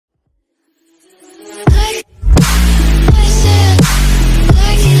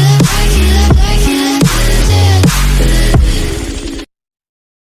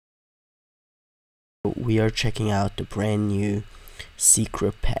video we are checking out the brand new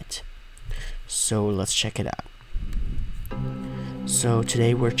secret pet. So let's check it out. So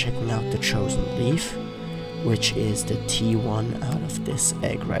today we're checking out the chosen leaf, which is the T1 out of this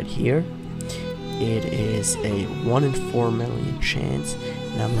egg right here. It is a 1 in 4 million chance,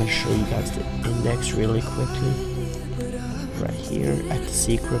 and I'm going to show you guys the index really quickly right here at the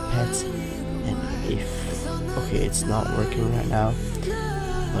secret pets. And if, okay, it's not working right now,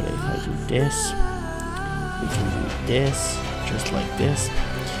 but if I do this, we can do this just like this.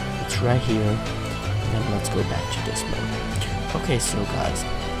 It's right here, and then let's go back to this mode. Okay, so guys,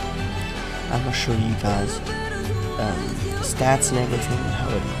 I'm gonna show you guys the stats and everything and how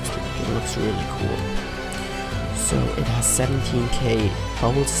it looks like. It looks really cool. So it has 17k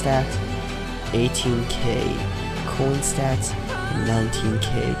bubble stats, 18k coin stats, and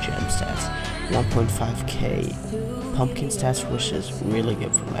 19k gem stats, 1.5k pumpkin stats, which is really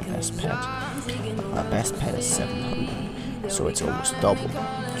good for my best pet. My best pet is 700, so it's almost double.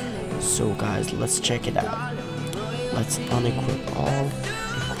 So guys, let's check it out. Let's unequip all,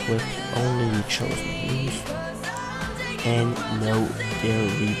 equip only the chosen leaf, and no, they're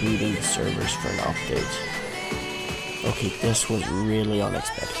rebooting the servers for an update. Okay, this was really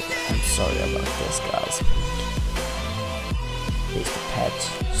unexpected. I'm sorry about this, guys. Here's the pet,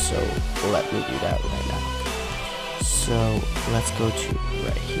 so let me do that right now. So let's go to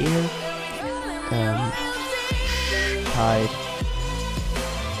right here, hide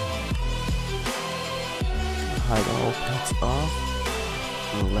all pets off,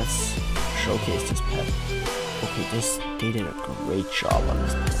 and let's showcase this pet. Okay, they did a great job on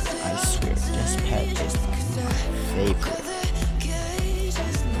this pet. I swear, this pet is my favorite.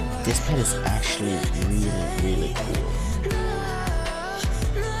 This pet is actually really cool.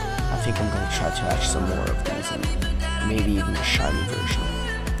 I think I'm gonna try to hatch some more of these, and maybe even a shiny version.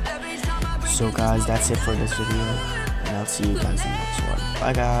 So guys, that's it for this video, and I'll see you guys in the next one.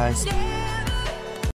 Bye guys.